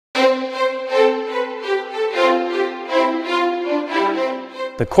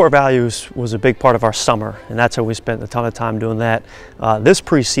The core values was a big part of our summer, and that's how we spent a ton of time doing that. This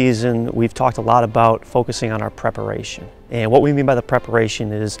preseason, we've talked a lot about focusing on our preparation. And what we mean by the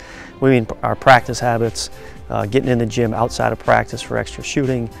preparation is, we mean our practice habits, getting in the gym outside of practice for extra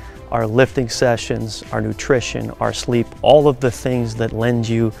shooting, our lifting sessions, our nutrition, our sleep, all of the things that lend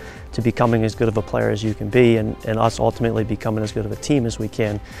you to becoming as good of a player as you can be, and us ultimately becoming as good of a team as we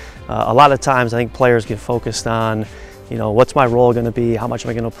can. A lot of times I think players get focused on, you know, what's my role going to be, how much am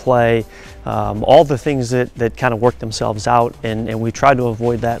I going to play, all the things that kind of work themselves out, and we try to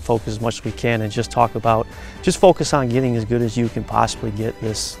avoid that focus as much as we can and just talk about, just focus on getting as good as you can possibly get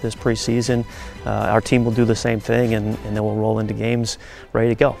this preseason. Our team will do the same thing, and then we'll roll into games ready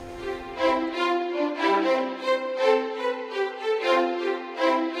to go.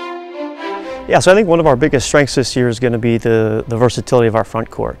 Yeah, so I think one of our biggest strengths this year is going to be the versatility of our front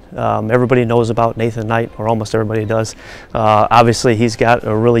court. Everybody knows about Nathan Knight, or almost everybody does. Obviously, he's got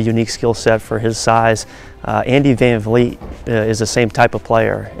a really unique skill set for his size. Andy Van Vliet is the same type of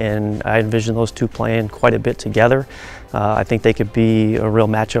player, and I envision those two playing quite a bit together. I think they could be a real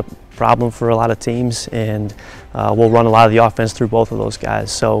matchup problem for a lot of teams, and we'll run a lot of the offense through both of those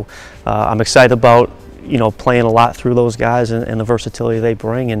guys. So I'm excited about, you know, playing a lot through those guys and the versatility they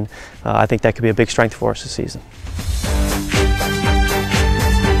bring, and I think that could be a big strength for us this season.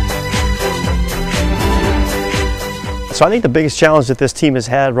 So I think the biggest challenge that this team has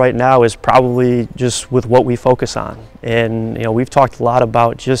had right now is probably just with what we focus on. And, you know, we've talked a lot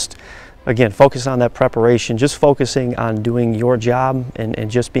about just, again, focus on that preparation, just focusing on doing your job and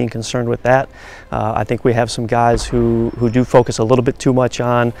just being concerned with that. I think we have some guys who do focus a little bit too much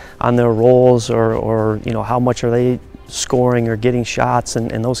on their roles, or you know, how much are they scoring or getting shots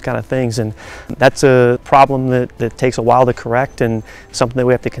and those kind of things. And that's a problem that takes a while to correct, and something that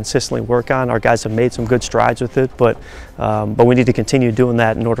we have to consistently work on. Our guys have made some good strides with it, but we need to continue doing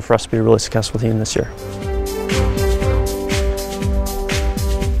that in order for us to be a really successful team this year.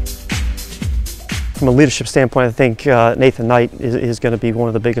 From a leadership standpoint, I think Nathan Knight is going to be one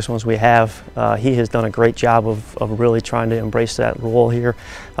of the biggest ones we have. He has done a great job of really trying to embrace that role here.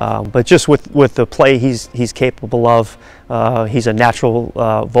 But just with the play he's capable of, he's a natural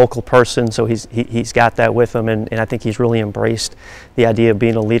vocal person, so he's got that with him, and I think he's really embraced the idea of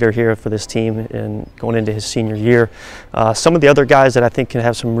being a leader here for this team and going into his senior year. Some of the other guys that I think can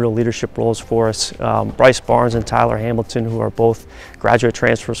have some real leadership roles for us, Bryce Barnes and Tyler Hamilton, who are both graduate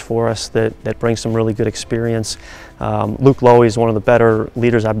transfers for us that bring some really good experience. Luke Lowy is one of the better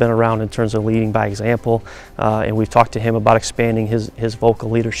leaders I've been around in terms of leading by example, and we've talked to him about expanding his vocal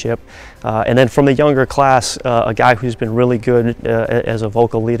leadership. And then from the younger class, a guy who's been really good as a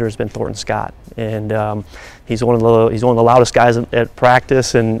vocal leader has been Thornton Scott, and he's one of the loudest guys at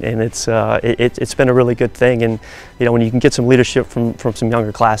practice, and it's been a really good thing. And you know, when you can get some leadership from some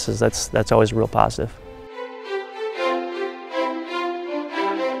younger classes, that's always a real positive.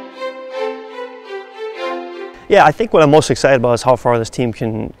 Yeah, I think what I'm most excited about is how far this team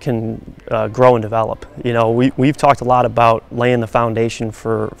can grow and develop. You know, we've talked a lot about laying the foundation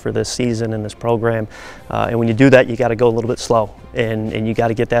for this season and this program, and when you do that, you got to go a little bit slow, and you got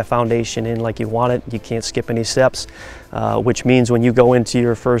to get that foundation in like you want it. You can't skip any steps, which means when you go into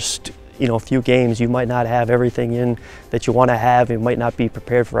your first, you know, few games, you might not have everything in that you want to have. You might not be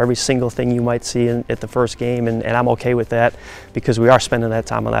prepared for every single thing you might see at the first game, and I'm okay with that, because we are spending that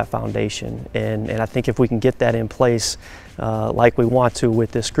time on that foundation. And I think if we can get that in place like we want to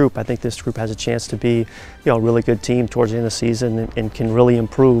with this group, I think this group has a chance to be, you know, a really good team towards the end of the season, and can really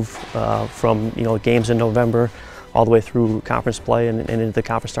improve from, you know, games in November all the way through conference play and into the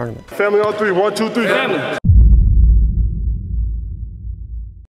conference tournament. Family on three, 1, 2, 3. Family.